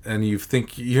 and you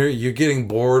think you're getting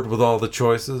bored with all the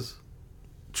choices,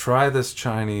 try this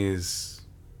Chinese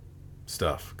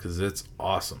stuff because it's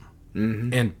awesome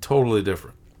and totally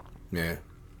different. Yeah,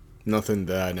 nothing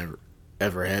that I never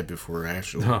ever had before.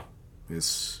 Actually,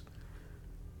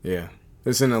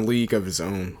 it's in a league of its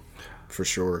own, for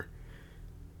sure.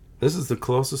 This is the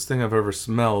closest thing I've ever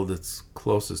smelled that's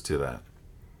closest to that.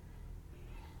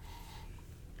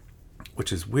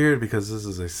 Which is weird because this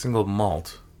is a single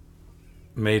malt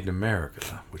made in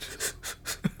America, which is,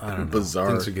 I don't know. Bizarre.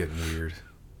 Things are getting weird.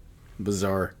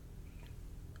 Bizarre.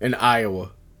 In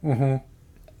Iowa. Mm-hmm.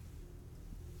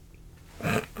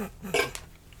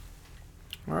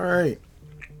 All right.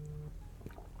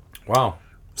 Wow.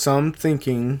 So I'm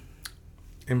thinking...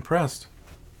 Impressed.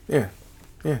 Yeah,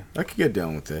 I could get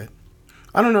down with that.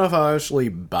 I don't know if I'll actually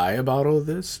buy a bottle of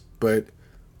this, but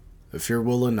if you're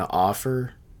willing to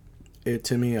offer it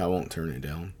to me, I won't turn it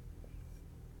down.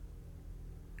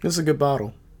 It's a good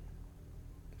bottle.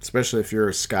 Especially if you're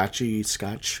a Scotch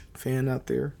fan out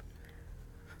there.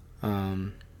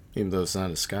 Even though it's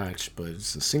not a Scotch, but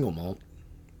it's a single malt.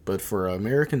 But for an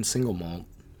American single malt,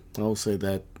 I'll say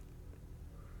that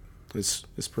it's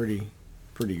pretty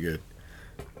good.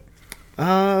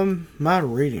 My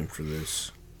rating for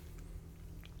this,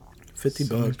 $50.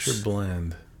 Signature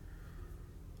blend.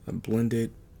 A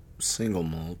blended single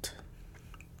malt,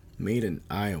 made in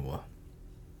Iowa.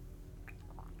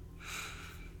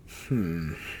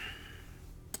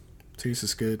 Taste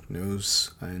is good.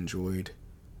 Nose I enjoyed.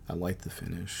 I like the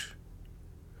finish.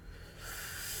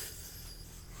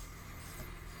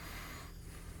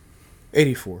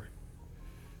 $84.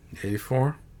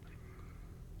 84?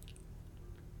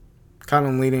 Kind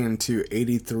of leaning into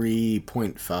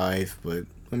 83.5, but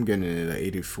I'm getting it at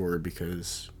 84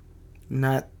 because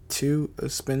not too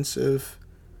expensive.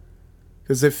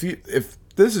 Because if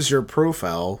this is your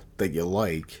profile that you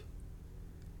like,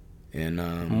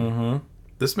 and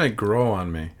this may grow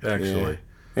on me actually,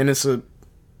 and it's an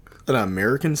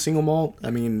American single malt. I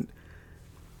mean,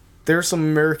 there are some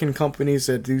American companies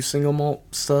that do single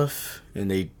malt stuff,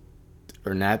 and they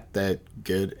are not that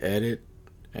good at it.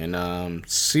 And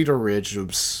Cedar Ridge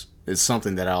is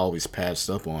something that I always passed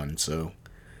up on. So,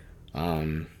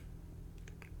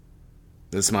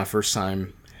 this is my first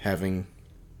time having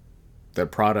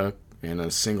that product in a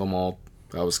single malt.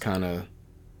 I was kind of,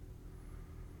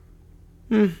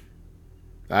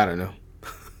 I don't know.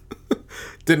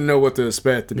 Didn't know what to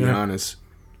expect, to be honest.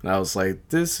 And I was like,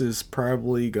 this is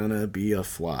probably gonna be a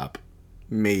flop.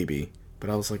 Maybe. But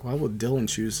I was like, why would Dylan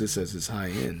choose this as his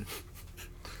high end?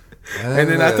 And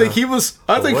then I think he was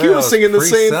singing the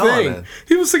same thing.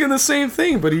 He was singing the same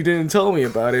thing, but he didn't tell me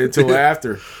about it until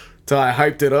after. Till I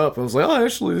hyped it up. I was like, oh,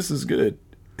 actually, this is good.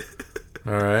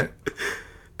 All right.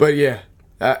 But yeah,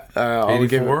 I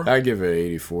give it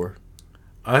 84.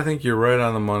 I think you're right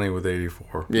on the money with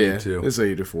 84. Yeah, Me too. It's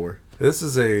 84. This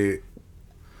is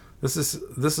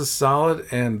solid,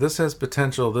 and this has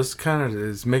potential. This kind of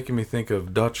is making me think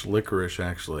of Dutch licorice,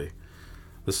 actually.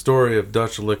 The story of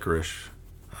Dutch licorice.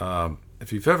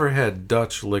 If you've ever had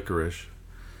Dutch licorice,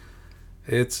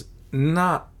 it's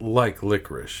not like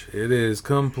licorice. It is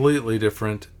completely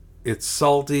different. It's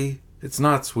salty. It's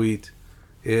not sweet.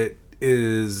 It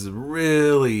is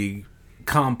really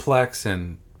complex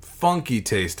and funky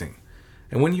tasting.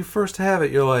 And when you first have it,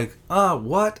 you're like,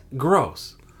 what?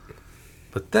 Gross.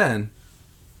 But then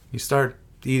you start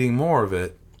eating more of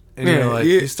it, and you're like,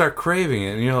 you start craving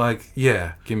it, and you're like,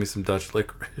 yeah, give me some Dutch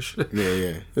licorice.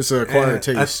 Yeah. It's an acquired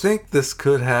taste. I think this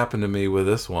could happen to me with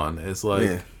this one. It's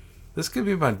like, this could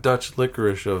be my Dutch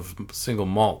licorice of single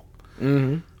malt.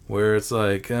 Mm-hmm. Where it's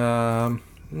like,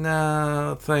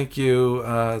 no, thank you,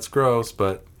 it's gross,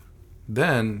 but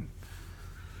then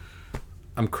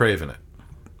I'm craving it.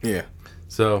 Yeah.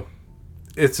 So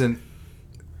it's an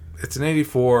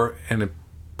 84, and it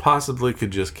possibly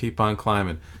could just keep on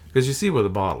climbing because you see where the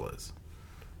bottle is.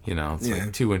 You know, it's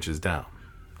like 2 inches down.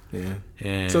 Yeah.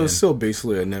 And So it's still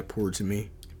basically a net pour to me.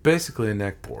 basically a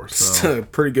neck pour. It's So a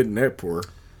pretty good net pour.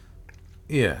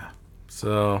 yeah.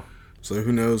 So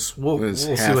who knows? we'll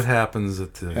see what happens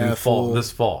at the full.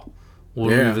 this fall. We'll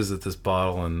revisit this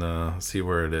bottle and see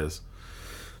where it is.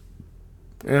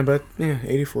 Yeah, but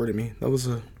 84 to me. That was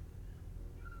a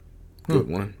good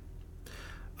one.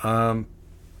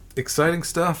 Exciting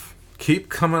stuff. Keep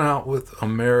coming out with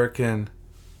American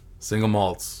single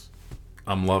malts.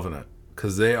 I'm loving it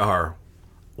because they are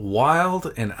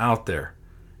wild and out there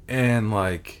and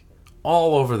like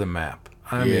all over the map.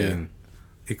 I mean,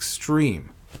 extreme.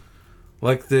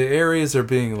 Like the areas are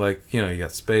being like, you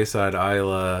got Speyside,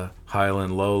 Islay,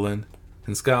 Highland, Lowland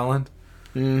in Scotland.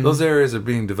 Mm-hmm. Those areas are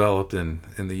being developed in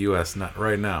the U.S. not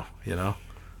right now, The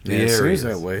it seems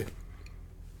that way.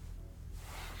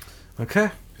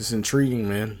 Okay. It's intriguing,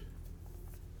 man.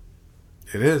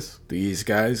 It is. These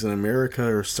guys in America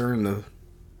are starting to,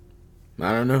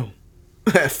 I don't know.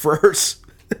 At first,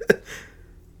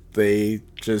 they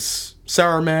just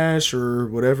sour mash or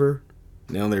whatever.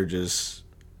 Now they're just,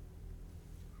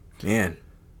 man.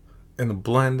 And the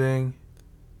blending,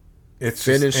 it's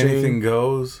finishing. Just anything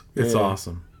goes. It's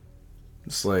awesome.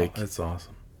 It's like, it's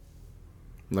awesome.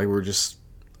 Like we're just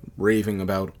raving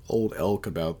about Old Elk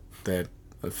about that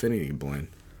affinity blend.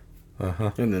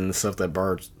 Uh-huh. And then the stuff that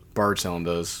Bardstown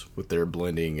does with their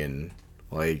blending and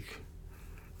like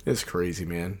it's crazy,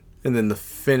 man. And then the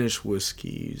Finnish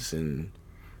whiskeys and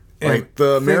like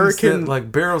the American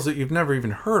like barrels that you've never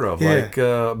even heard of, like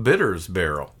Bitters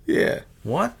barrel. Yeah.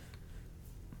 What?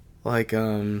 Like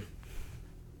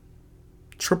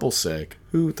triple sec.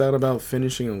 Who thought about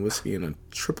finishing a whiskey in a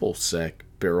triple sec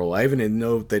barrel? I even didn't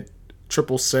know that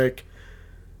triple sec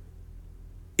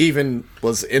even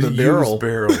was in a barrel.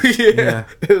 Yeah.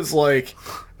 It was like,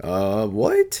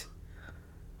 what?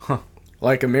 Huh.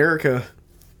 Like America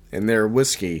and their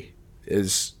whiskey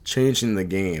is changing the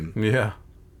game. Yeah.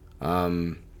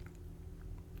 And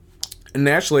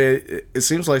actually, it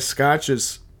seems like Scotch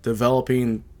is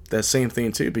developing that same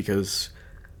thing too, because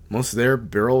most of their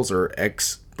barrels are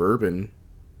ex-bourbon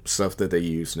stuff that they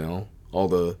use now.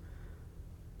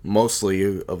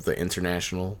 Mostly of the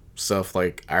international stuff,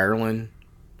 like Ireland.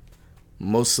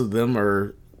 Most of them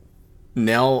are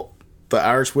now the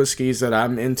Irish whiskeys that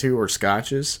I'm into are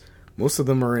Scotches. Most of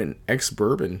them are in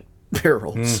ex-bourbon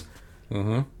barrels.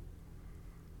 Mm-hmm.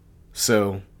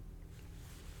 So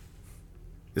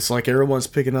it's like everyone's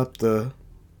picking up the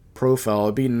profile.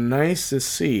 It'd be nice to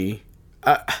see.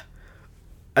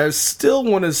 I still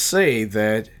want to say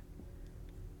that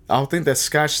I think that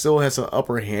Scotch still has an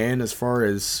upper hand as far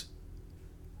as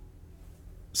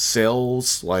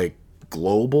sales, like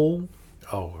global.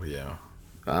 Oh yeah.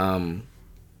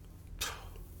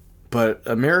 But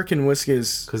American whiskey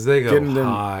is because they go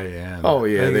high end. Oh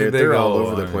yeah, they're all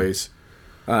over the place.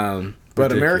 But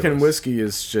ridiculous. American whiskey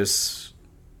is just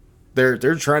they're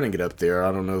trying to get up there.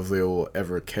 I don't know if they will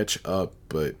ever catch up,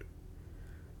 but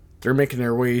they're making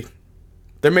their way.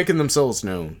 They're making themselves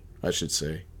known, I should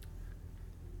say.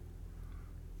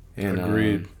 And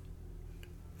agreed.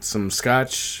 Some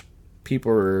Scotch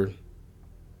people are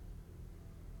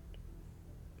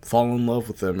falling in love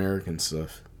with the American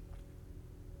stuff.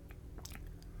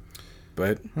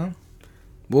 But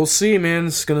we'll see, man.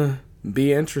 It's gonna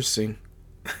be interesting.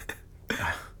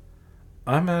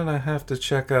 I'm gonna have to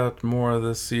check out more of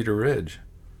the Cedar Ridge.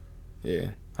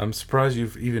 Yeah. I'm surprised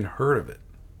you've even heard of it.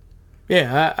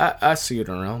 Yeah, I see it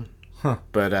around. Huh.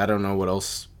 But I don't know what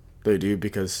else they do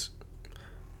because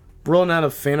I'm really not a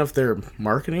fan of their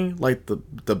marketing. Like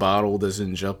the bottle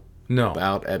doesn't jump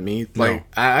out at me. Like No.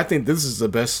 I think this is the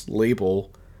best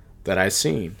label that I've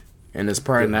seen. And it's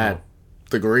probably not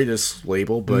the greatest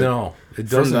label, but no, it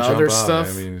doesn't from the jump other out. stuff,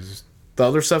 I mean, it's just... the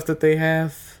other stuff that they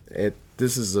have,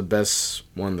 this is the best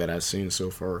one that I've seen so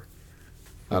far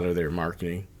out of their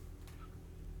marketing.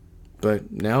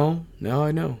 But now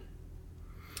I know.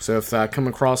 So if I come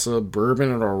across a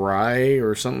bourbon or a rye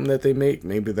or something that they make,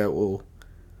 maybe that will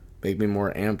make me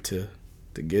more amped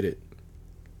to get it.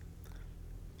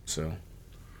 So,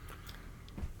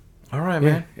 all right,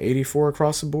 man. 84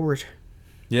 across the board.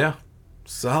 Yeah,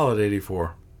 solid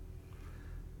 84,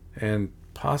 and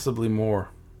possibly more.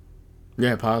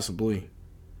 Yeah, possibly.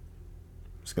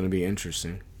 It's going to be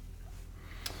interesting.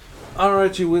 All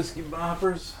right, you whiskey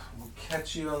boppers. We'll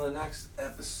catch you on the next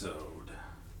episode.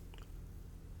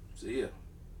 See ya.